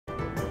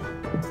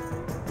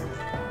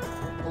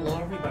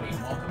everybody,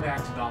 and welcome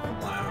back to Dolphin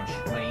Lounge.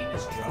 My name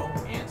is Joe,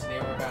 and today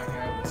we're back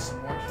out with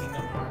some more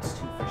Kingdom Hearts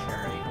 2 for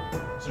charity.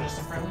 So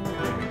just a friendly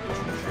reminder, the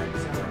two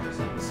charities that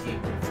represent the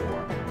Escape Room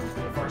 4.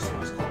 The first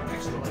one is called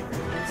Extra Life for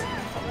Kids, and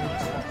the other one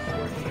is called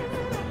 4K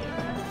for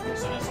Medium.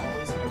 So as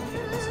always, I will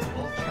leave links to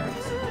both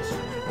charities in the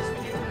description of this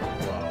video down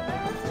below.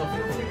 So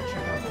feel free to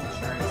check out both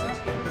charities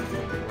and take a look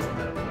at a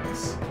better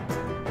place.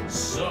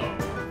 So,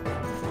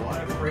 a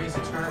lot of crazy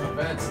turn of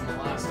events in the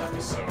last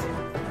episode.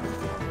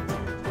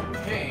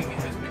 King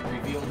has been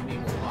revealed to be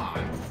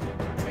Mulan,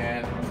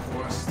 and of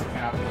course the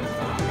captain is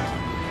not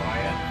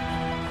quiet.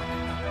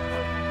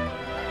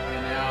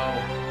 And now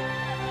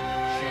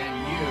Shan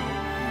Yu,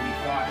 who we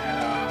thought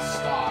had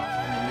stopped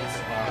in the midst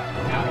of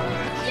an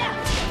avalanche,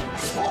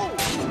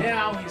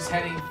 now he's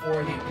heading for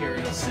the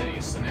Imperial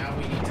City. So now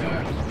we need to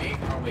make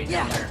our way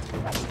down there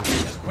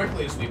as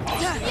quickly as we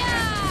possibly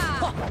can.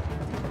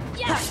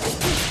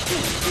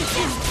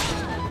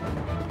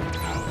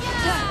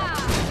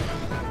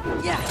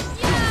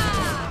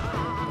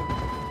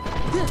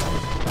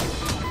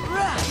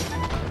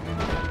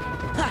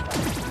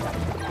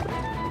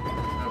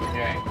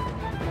 Okay.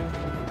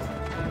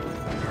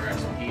 Alright,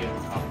 so he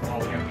while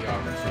we have the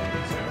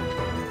opportunity to.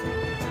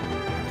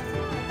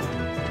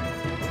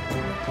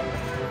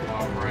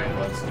 Alright,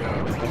 let's go.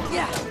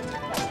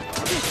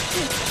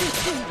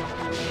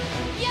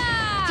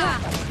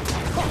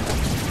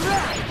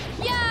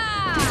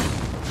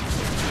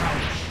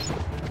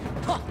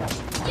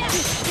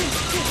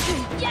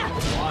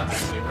 Once,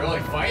 they're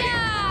really fighting.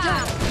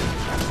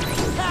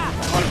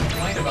 I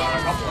complained about her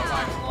a couple of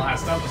times in the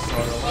last episode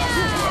or the last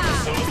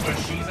two episodes, but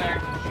she's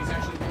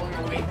actually pulling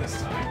her weight this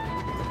time.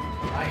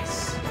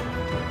 Nice.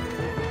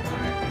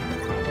 Alright,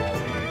 all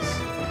these.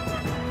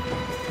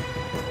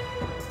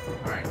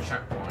 Alright,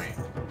 checkpoint.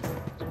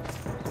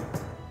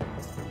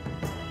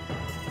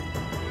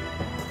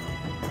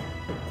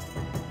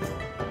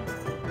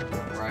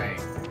 Right.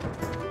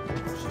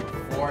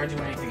 Before I do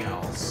anything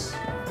else, I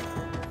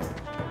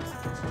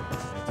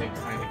did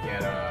kind of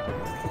get a...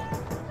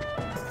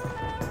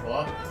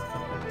 Oh,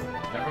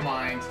 never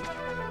mind.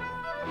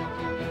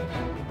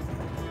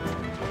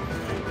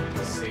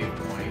 The save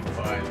point,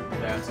 but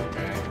that's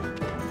okay.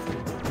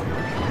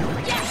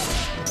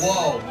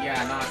 Whoa,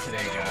 yeah, not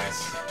today, guys.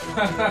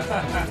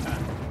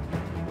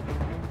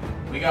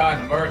 We got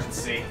an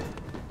emergency.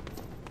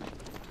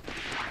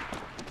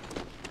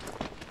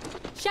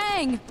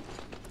 Shang!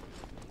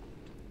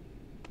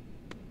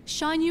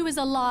 Shan Yu is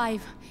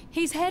alive.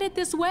 He's headed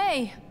this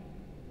way.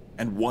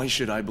 And why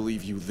should I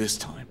believe you this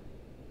time?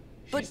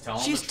 But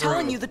she's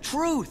telling you the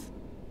truth.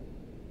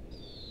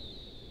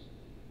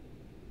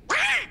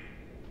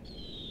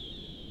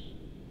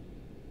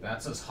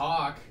 That says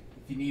Hawk.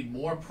 If you need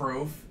more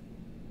proof.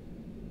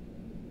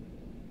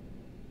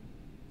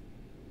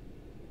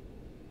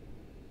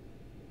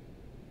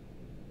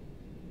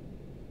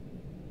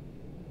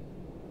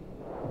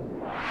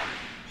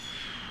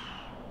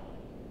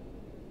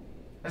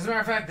 As a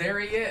matter of fact, there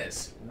he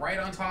is. Right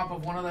on top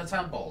of one of the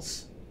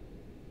temples.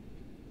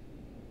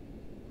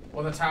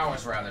 Or the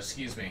towers, rather.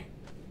 Excuse me.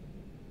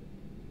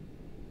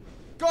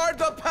 Guard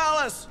the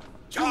palace!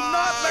 Do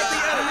not let the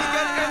enemy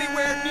get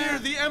anywhere near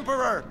the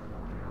Emperor!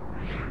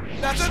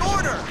 That's an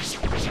order!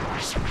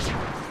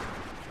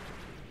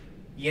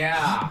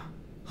 Yeah.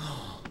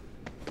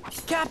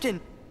 Captain,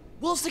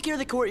 we'll secure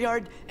the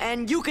courtyard,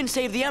 and you can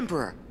save the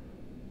Emperor.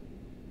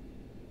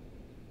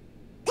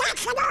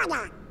 That's an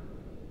order!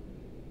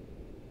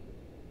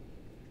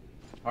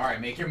 Alright,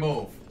 make your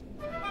move.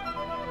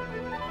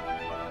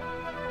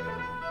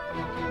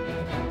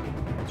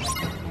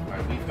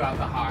 Alright, we've got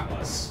the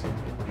Heartless.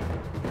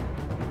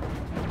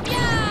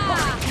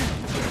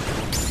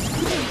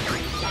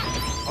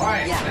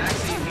 Alright,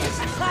 max AP is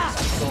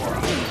Sora.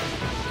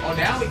 Oh,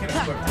 now we can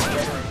equip the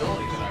other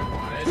ability that I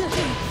wanted.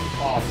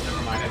 Oh,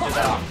 never mind, I did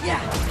that.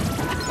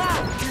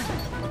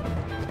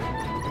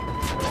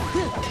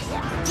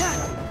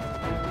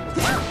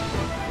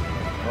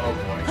 Oh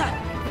boy.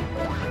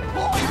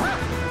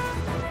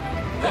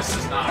 This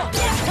is not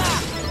good.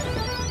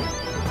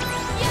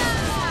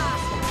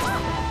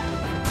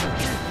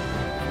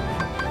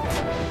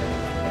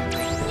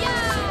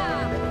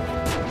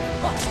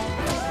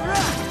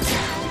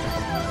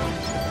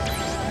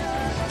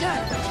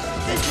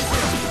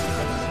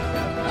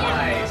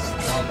 Nice.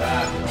 Love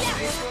that.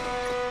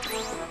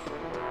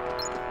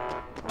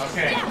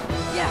 Okay.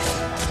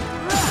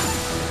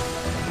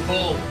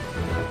 Boom.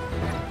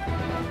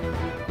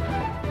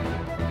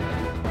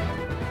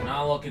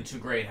 Not looking too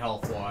great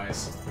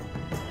health-wise.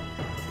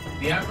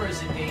 The Emperor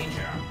is in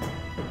danger.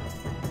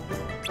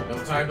 No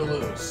time to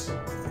lose.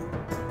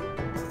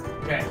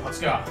 Okay, let's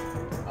go.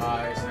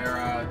 Is there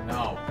a...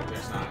 No,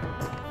 there's not.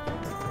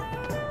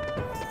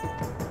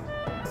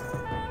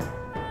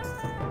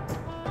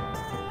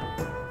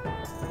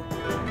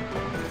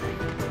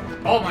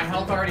 Oh, my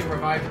health already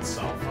revived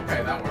itself.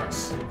 Okay, that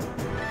works.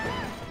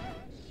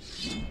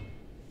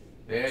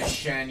 There's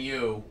Shan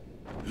Yu.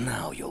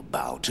 Now you'll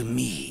bow to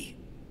me.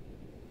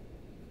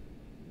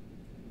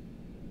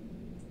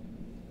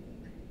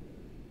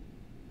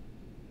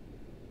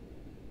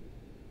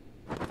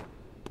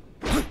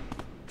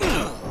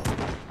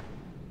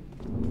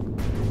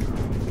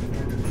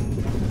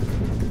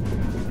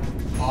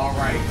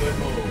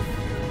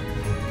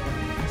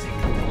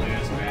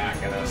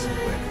 boss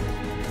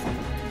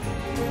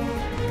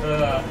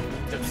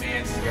with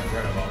demands to get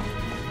rid of him.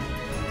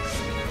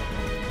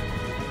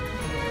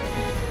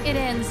 It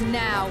ends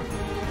now.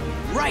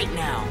 Right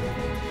now.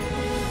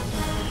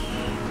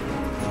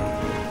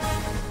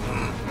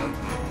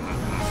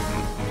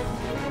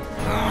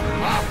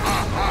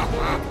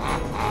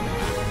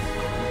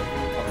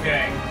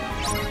 Okay.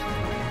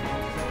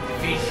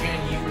 Defeat Shan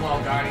Yu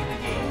while guarding the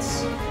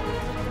gates.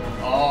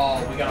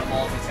 Oh, we gotta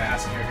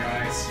multitask here,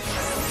 guys.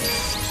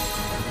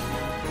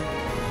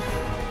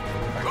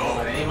 Come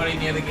on, anybody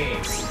near the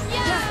gates?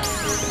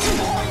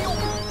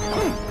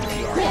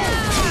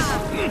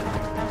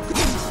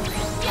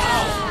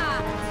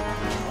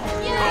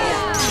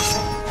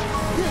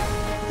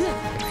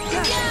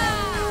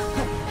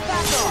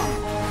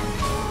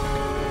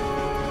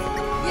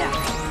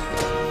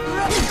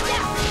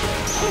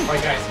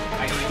 Alright guys,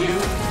 I need you.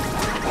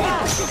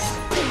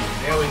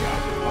 There we go.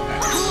 Okay.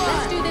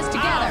 Let's do this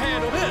together. I'll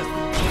handle this.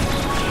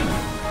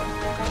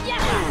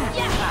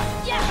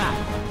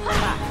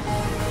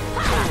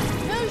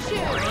 No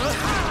shoot.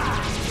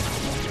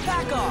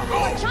 Back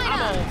off.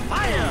 China.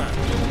 Fire!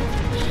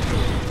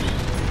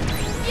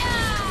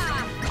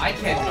 I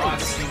cannot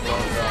see where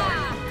I'm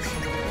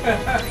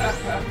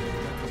going.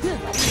 You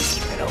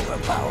can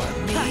overpower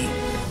me.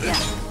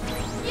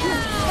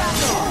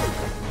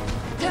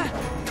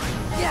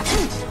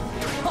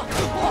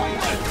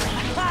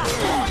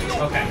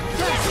 Okay.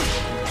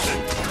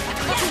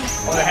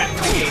 Oh, they're heading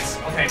for the gates.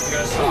 Okay, we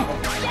gotta stop them.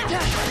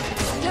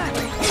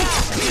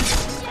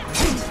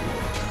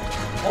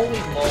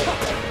 Holy moly.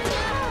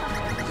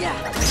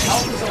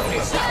 Health is only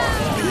so far.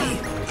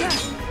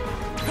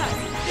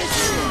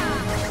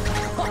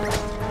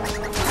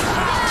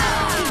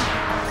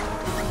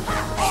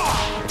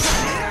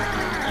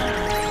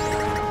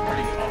 Where'd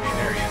he go? Okay,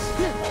 there he is.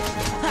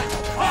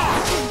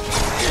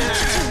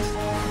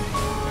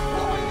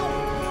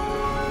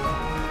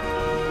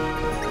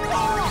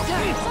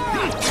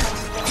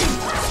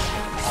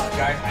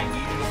 Guys, I need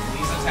you to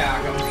please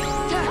attack him.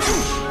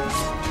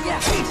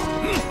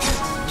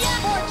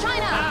 For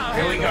China.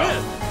 Here we go.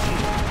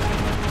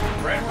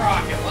 Red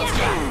Rocket, let's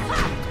go.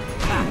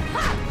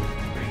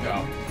 Here we go.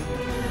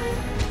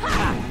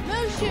 No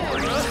shoot.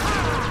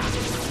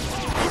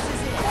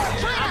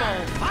 I'm on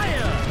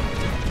fire!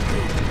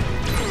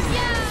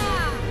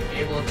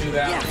 Able to do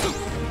that.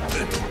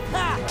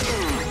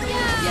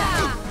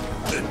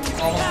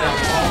 Almost down,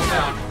 almost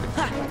down.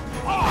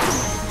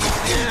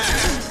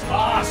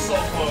 Ah, so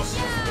close.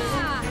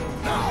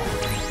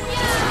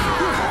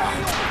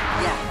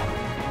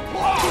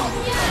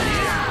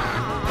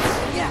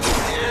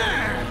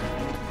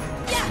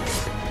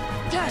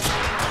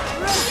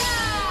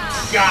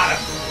 Got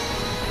him.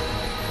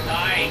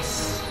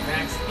 Nice.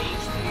 Max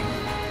HP.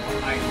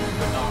 I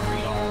could not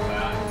read all of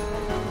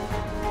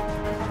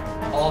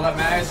that. All that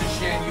matters is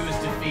Shan Yu is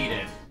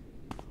defeated.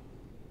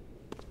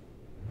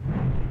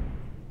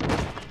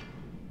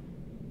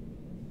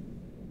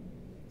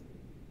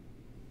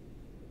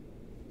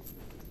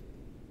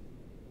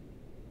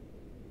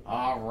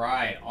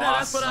 Alright, awesome. Now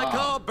that's what I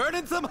call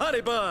burning some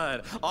honey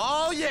bun.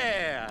 Oh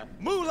yeah!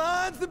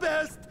 Mulan's the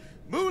best!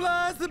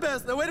 Mulan's the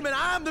best! Now wait a minute,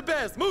 I'm the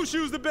best!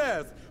 Mushu's the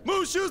best!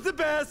 Mushu's the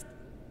best!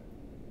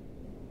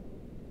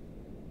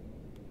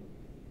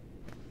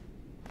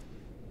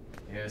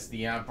 Here's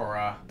the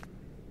Emperor.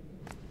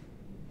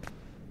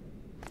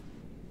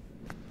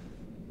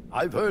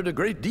 I've heard a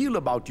great deal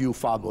about you,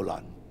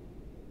 Mulan.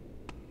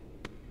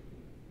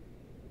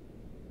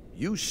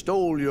 You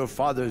stole your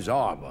father's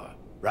armor,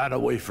 ran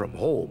away from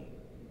home,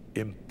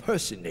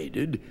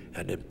 impersonated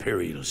an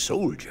Imperial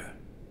soldier.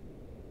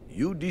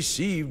 You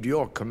deceived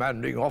your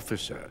commanding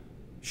officer,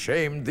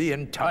 shamed the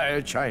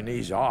entire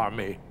Chinese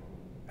army,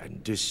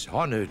 and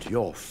dishonored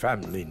your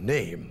family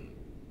name.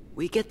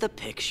 We get the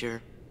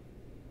picture.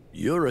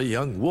 You're a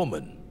young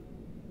woman,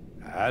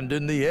 and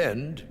in the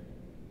end,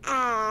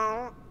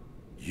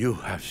 you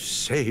have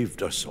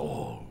saved us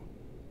all.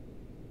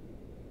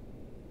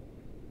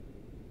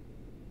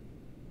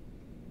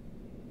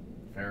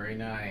 Very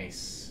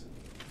nice.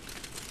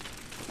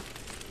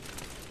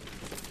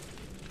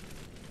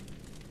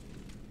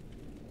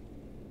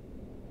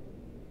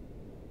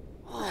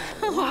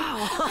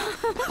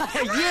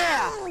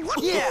 Yeah!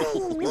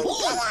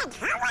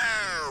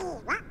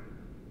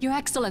 Your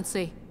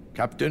Excellency.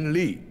 Captain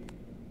Lee.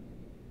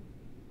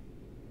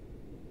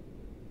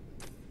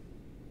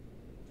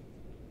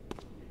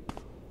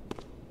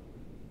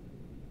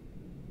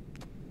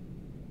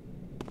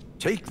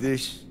 Take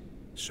this,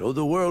 so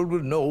the world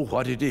will know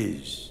what it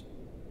is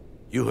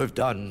you have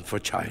done for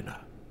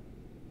China.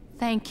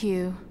 Thank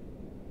you.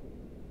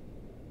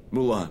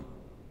 Mulan,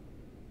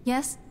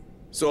 Yes?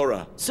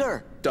 Sora,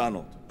 Sir!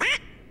 Donald,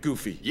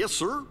 Goofy. Yes,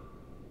 sir.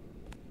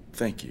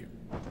 Thank you.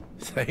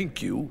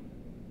 Thank you.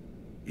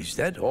 Is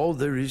that all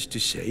there is to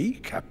say,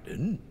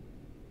 Captain?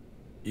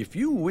 If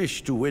you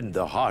wish to win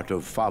the heart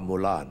of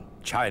Mulan,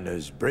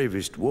 China's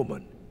bravest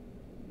woman,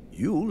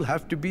 you'll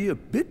have to be a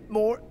bit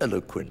more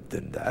eloquent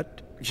than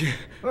that.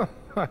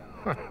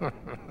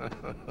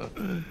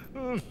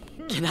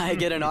 Can I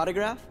get an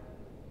autograph?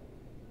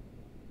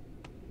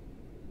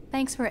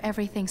 Thanks for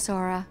everything,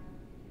 Sora.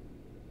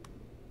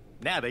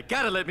 Now they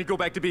gotta let me go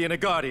back to being a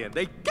guardian.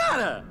 They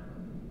gotta!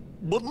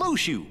 But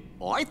Mushu,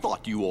 I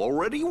thought you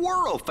already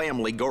were a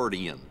family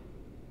guardian.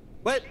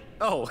 What?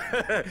 Oh,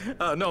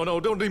 no,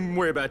 don't even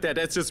worry about that.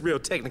 That's just real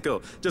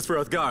technical, just for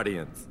us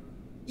guardians.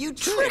 You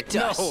tricked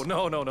us!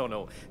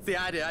 No. See,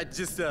 I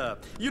just, I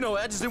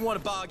just didn't want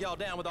to bog y'all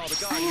down with all the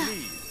guardian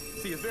needs.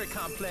 See, it's very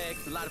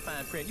complex, a lot of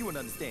fine print. You wouldn't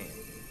understand.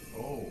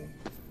 Oh.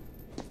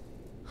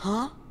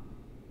 Huh?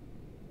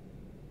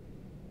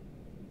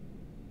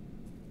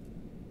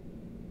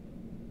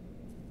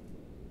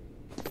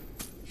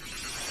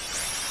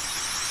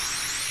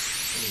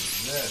 What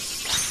is this?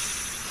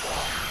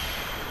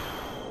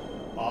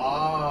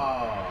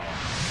 Oh.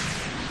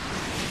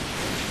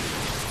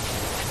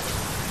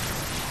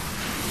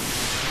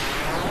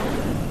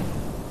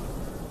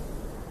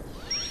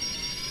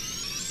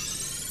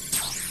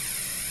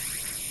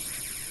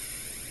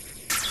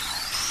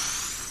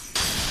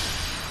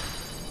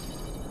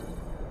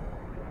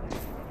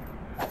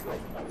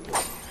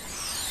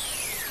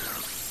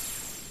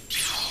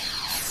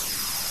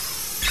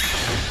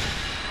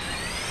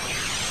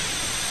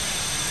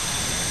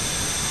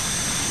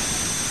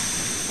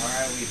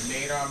 We've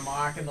made our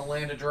mark in the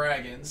land of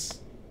dragons.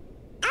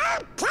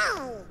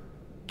 Okay.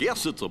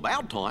 Guess it's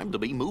about time to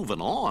be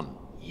moving on.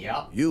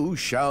 Yep. You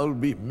shall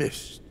be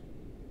missed.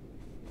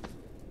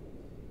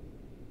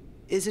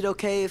 Is it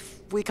okay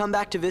if we come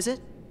back to visit?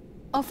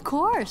 Of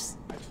course.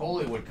 I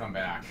totally would come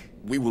back.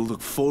 We will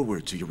look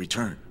forward to your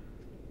return.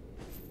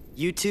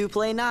 You two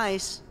play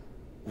nice.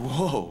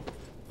 Whoa.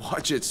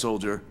 Watch it,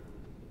 soldier.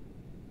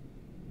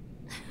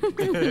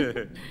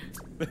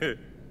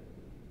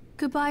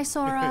 Goodbye,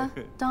 Sora,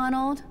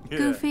 Donald,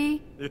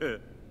 Goofy. Yeah.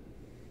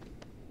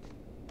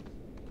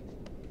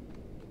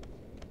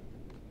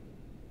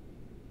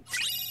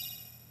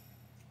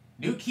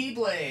 New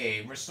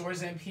Keyblade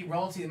restores MP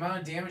relative to the amount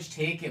of damage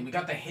taken. We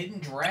got the Hidden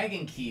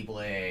Dragon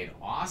Keyblade.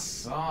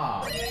 Awesome.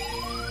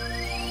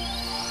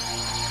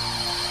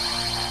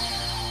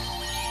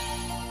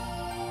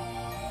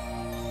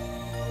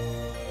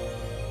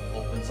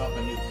 Opens up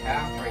a new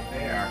path right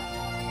there.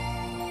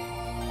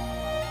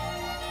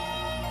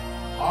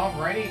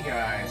 Alrighty,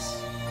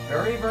 guys.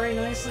 Very, very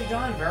nicely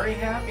done. Very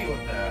happy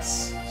with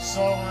this.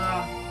 So,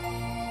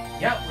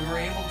 yep, we were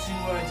able to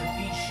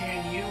defeat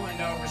Shan Yu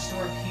and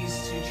restore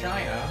peace to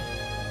China.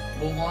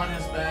 Mulan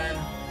has been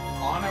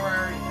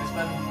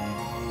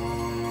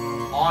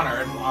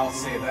honored, I'll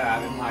say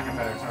that in lack of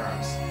better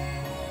terms,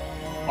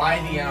 by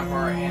the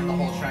Emperor and the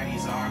whole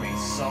Chinese army.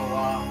 So,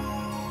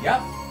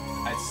 yep,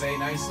 I'd say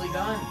nicely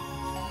done.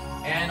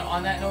 And on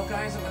that note,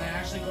 guys, I'm going to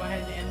actually go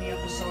ahead and end the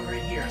episode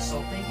right here.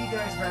 So thank you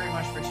guys very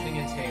much for tuning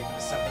in today for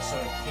this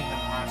episode of Kingdom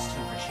Hearts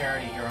 2 for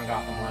charity here on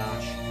Gotham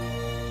Lounge.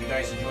 If you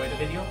guys enjoyed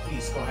the video,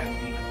 please go ahead and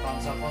leave a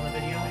thumbs up on the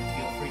video, and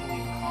feel free to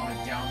leave a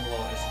comment down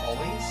below as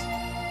always.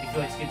 If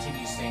you'd like to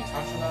continue to stay in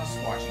touch with us,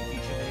 watching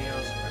future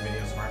videos or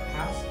videos of our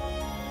past,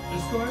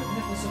 just go ahead and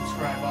hit the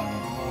subscribe button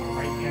on the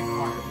lower right-hand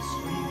corner of the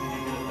screen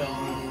and hit the bell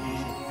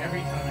notification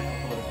every time I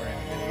upload a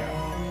brand new video.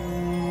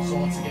 So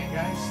once again,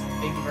 guys,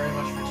 thank you very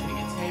much for tuning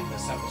in today for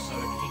this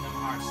episode of Kingdom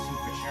Hearts 2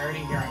 for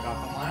charity here on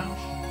Gotham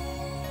Lounge.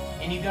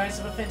 And you guys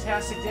have a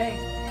fantastic day.